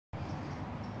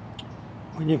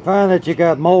When you find that you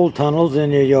got mold tunnels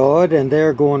in your yard and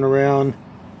they're going around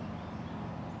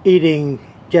eating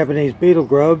Japanese beetle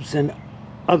grubs and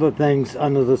other things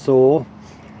under the soil,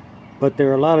 but there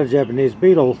are a lot of Japanese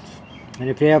beetles, and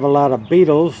if you have a lot of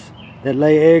beetles that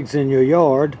lay eggs in your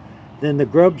yard, then the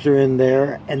grubs are in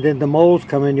there, and then the moles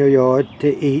come in your yard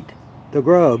to eat the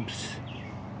grubs.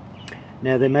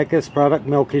 Now they make this product,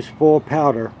 Milky Spore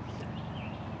powder.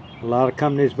 A lot of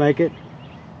companies make it.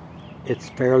 It's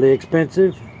fairly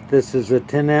expensive. This is a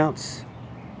 10-ounce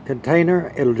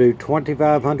container. It'll do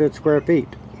 2,500 square feet.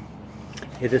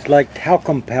 It is like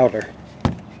talcum powder.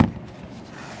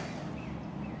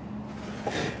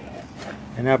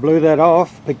 And I blew that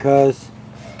off because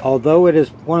although it is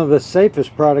one of the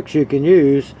safest products you can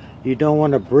use, you don't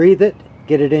want to breathe it,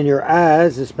 get it in your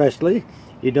eyes especially.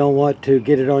 You don't want to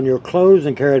get it on your clothes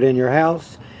and carry it in your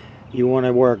house. You want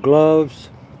to wear gloves.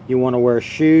 You want to wear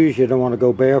shoes. You don't want to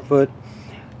go barefoot.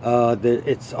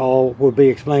 It's all will be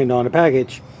explained on the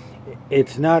package.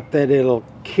 It's not that it'll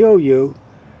kill you,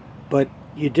 but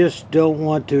you just don't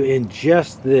want to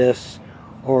ingest this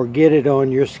or get it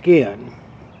on your skin.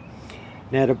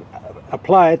 Now to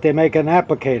apply it, they make an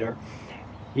applicator.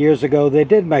 Years ago they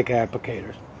did make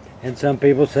applicators, and some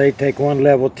people say take 1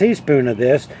 level teaspoon of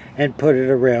this and put it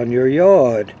around your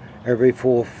yard every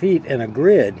 4 feet in a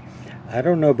grid. I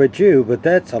don't know about you, but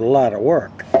that's a lot of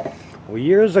work. Well,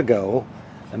 years ago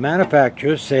the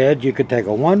manufacturer said you could take a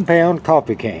 1-pound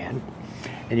coffee can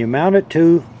and you mount it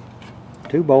to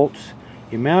 2 bolts.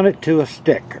 You mount it to a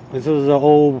stick. This is an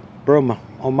old broom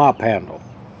or mop handle.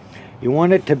 You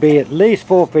want it to be at least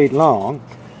 4 feet long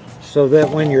so that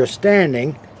when you're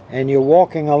standing and you're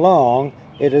walking along,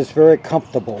 it is very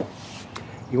comfortable.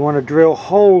 You want to drill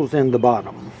holes in the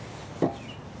bottom.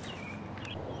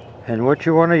 And what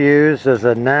you want to use is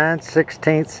a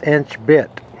 9/16 inch bit.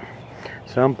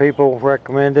 Some people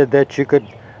recommended that you could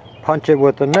punch it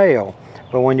with a nail.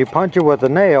 But when you punch it with a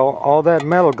nail, all that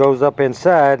metal goes up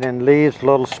inside and leaves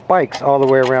little spikes all the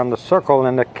way around the circle,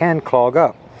 and it can clog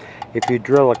up. If you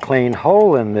drill a clean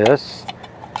hole in this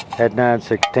at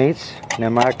 9/16, now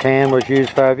my can was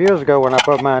used 5 years ago when I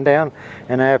put mine down,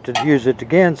 and I have to use it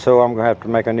again, so I'm going to have to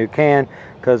make a new can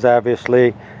because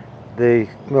obviously the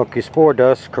Milky Spore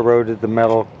Dust corroded the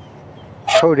metal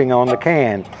coating on the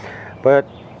can. But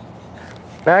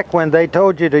back when they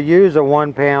told you to use a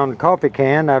 1-pound coffee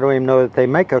can, I don't even know that they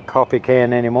make a coffee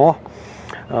can anymore,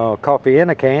 coffee in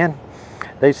a can,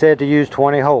 they said to use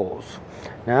 20 holes.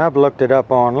 Now I've looked it up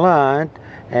online,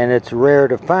 and it's rare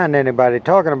to find anybody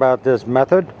talking about this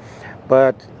method,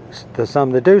 but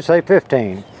some that do say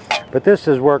 15. But this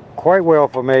has worked quite well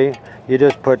for me. You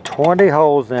just put 20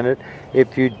 holes in it.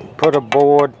 If you put a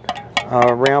board,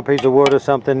 a round piece of wood or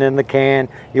something in the can,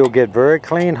 you'll get very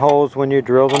clean holes when you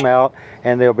drill them out,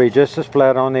 and they'll be just as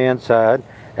flat on the inside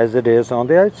as it is on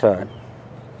the outside.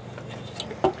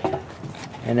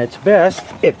 And it's best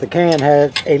if the can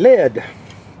has a lid.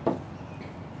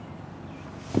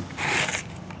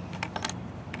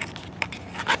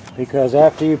 Because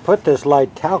after you put this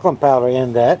light talcum powder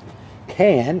in that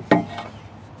can,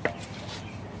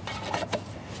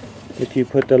 if you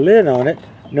put the lid on it,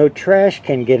 no trash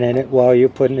can get in it while you're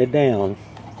putting it down.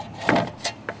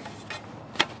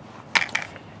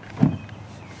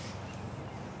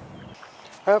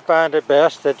 I find it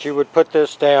best that you would put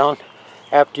this down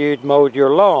after you'd mowed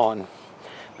your lawn,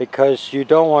 because you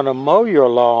don't want to mow your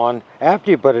lawn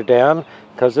after you put it down,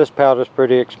 because this powder is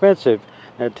pretty expensive.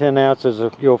 Now 10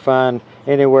 ounces you'll find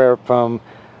anywhere from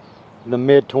the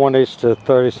mid-20s to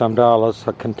 $30-some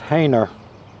a container.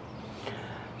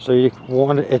 So you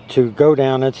want it to go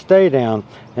down and stay down,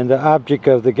 and the object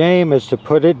of the game is to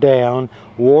put it down,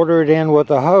 water it in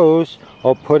with a hose,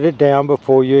 or put it down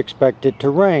before you expect it to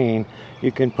rain.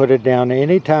 You can put it down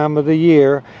any time of the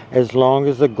year as long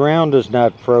as the ground is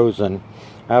not frozen.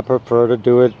 I prefer to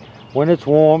do it when it's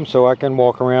warm so I can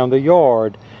walk around the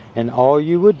yard. And all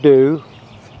you would do,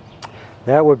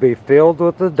 that would be filled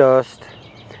with the dust.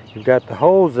 You've got the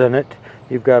holes in it,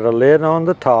 you've got a lid on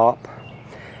the top,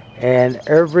 and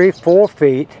every 4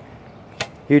 feet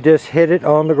you just hit it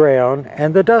on the ground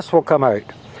and the dust will come out.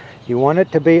 You want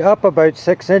it to be up about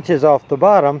 6 inches off the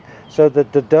bottom so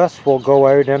that the dust will go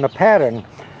out in a pattern.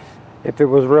 If it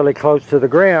was really close to the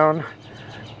ground,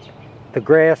 the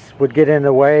grass would get in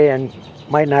the way and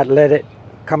might not let it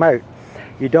come out.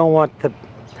 You don't want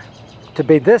to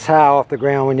be this high off the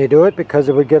ground when you do it, because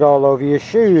it would get all over your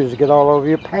shoes, get all over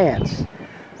your pants.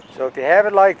 So if you have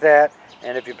it like that,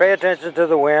 and if you pay attention to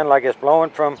the wind, like it's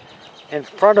blowing from in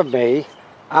front of me,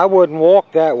 I wouldn't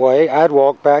walk that way, I'd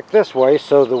walk back this way,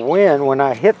 so the wind, when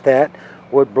I hit that,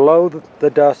 would blow the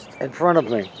dust in front of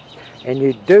me. And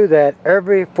you do that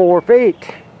every 4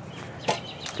 feet.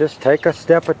 Just take a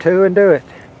step or two and do it.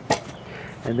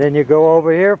 And then you go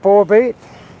over here 4 feet.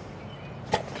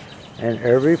 And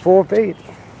every 4 feet,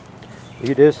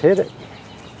 you just hit it.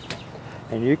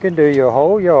 And you can do your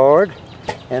whole yard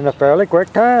in a fairly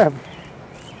quick time.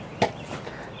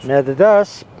 Now the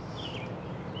dust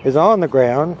is on the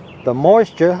ground. The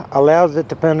moisture allows it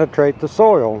to penetrate the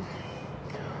soil.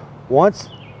 Once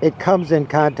it comes in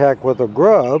contact with a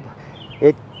grub,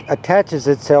 it attaches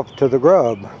itself to the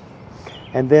grub.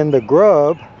 And then the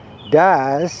grub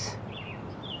dies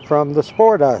from the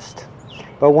spore dust.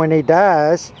 But when he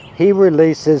dies, he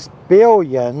releases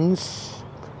billions,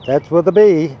 that's with a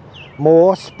B,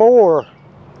 more spores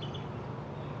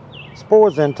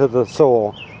into the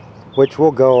soil, which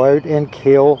will go out and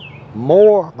kill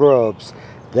more grubs.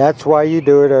 That's why you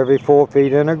do it every 4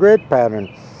 feet in a grid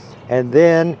pattern. And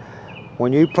then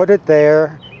when you put it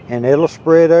there, and it'll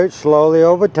spread out slowly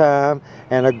over time,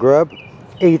 and a grub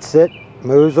eats it,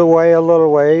 moves away a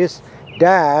little ways,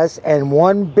 dies, and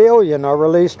 1 billion are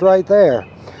released right there.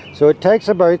 So it takes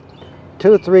about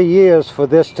 2 or 3 years for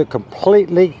this to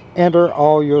completely enter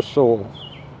all your soil.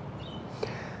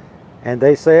 And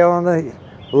they say on the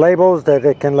labels that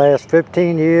it can last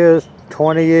 15 years,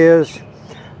 20 years.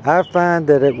 I find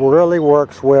that it really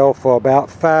works well for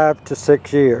about 5 to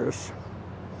 6 years.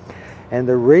 And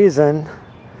the reason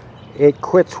it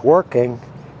quits working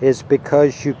is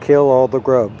because you kill all the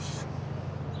grubs.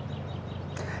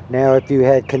 Now if you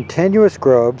had continuous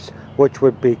grubs, which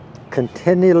would be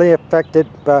continually affected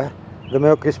by the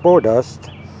Milky Spore Dust,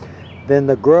 then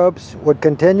the grubs would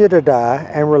continue to die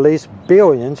and release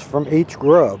billions from each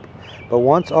grub. But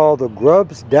once all the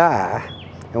grubs die,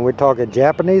 and we're talking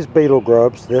Japanese beetle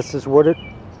grubs, this is what it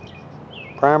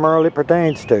primarily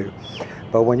pertains to.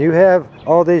 But when you have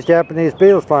all these Japanese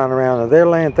beetles flying around and they're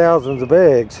laying thousands of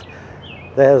eggs,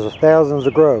 there's thousands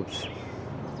of grubs.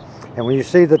 And when you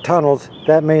see the tunnels,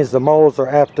 that means the moles are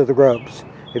after the grubs.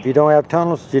 If you don't have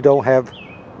tunnels, you don't have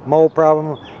mold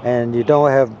problem, and you don't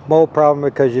have mold problem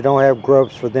because you don't have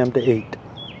grubs for them to eat.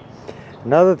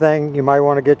 Another thing, you might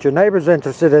want to get your neighbors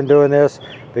interested in doing this,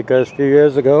 because a few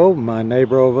years ago, my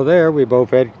neighbor over there, we both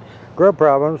had grub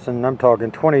problems, and I'm talking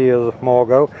 20 years or more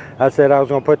ago. I said I was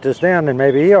going to put this down, and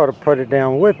maybe he ought to put it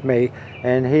down with me,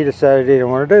 and he decided he didn't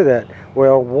want to do that.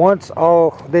 Well, once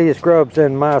all these grubs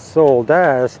in my soil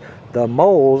dies, the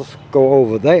moles go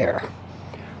over there,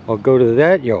 or go to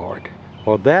that yard,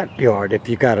 or that yard if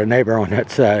you got a neighbor on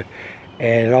that side.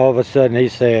 And all of a sudden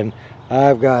he's saying,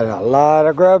 I've got a lot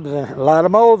of grubs and a lot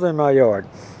of moles in my yard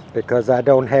because I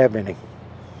don't have any.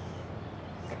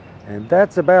 And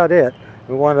that's about it.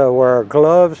 We want to wear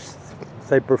gloves,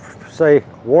 say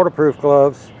waterproof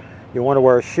gloves. You want to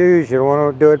wear shoes. You don't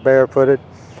want to do it barefooted.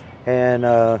 And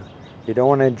you don't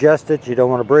want to ingest it. You don't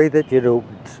want to breathe it. You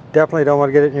definitely don't want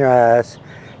to get it in your eyes.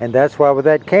 And that's why with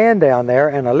that can down there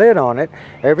and a lid on it,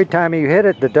 every time you hit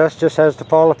it, the dust just has to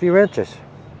fall a few inches.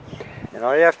 And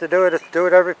all you have to do is do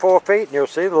it every 4 feet, and you'll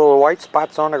see the little white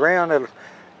spots on the ground.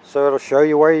 So it'll show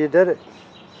you where you did it.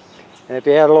 And if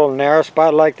you had a little narrow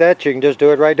spot like that, you can just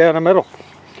do it right down the middle.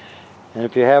 And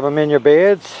if you have them in your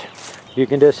beds, you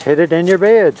can just hit it in your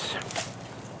beds.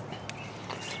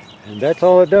 And that's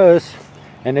all it does.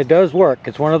 And it does work.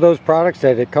 It's one of those products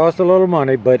that it costs a little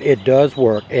money, but it does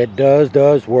work. It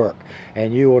does work.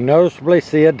 And you will noticeably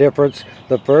see a difference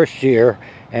the first year,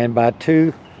 and by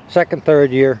second,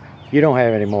 third year, you don't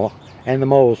have any more, and the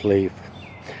moles leave.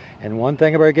 And one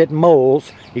thing about getting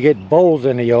moles, you get voles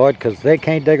in the yard because they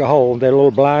can't dig a hole. They're little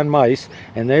blind mice,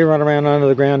 and they run around under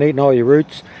the ground eating all your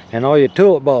roots and all your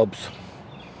tulip bulbs.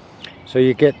 So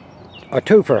you get a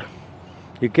twofer.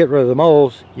 You get rid of the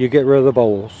moles, you get rid of the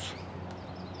voles.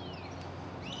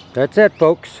 That's it,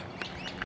 folks.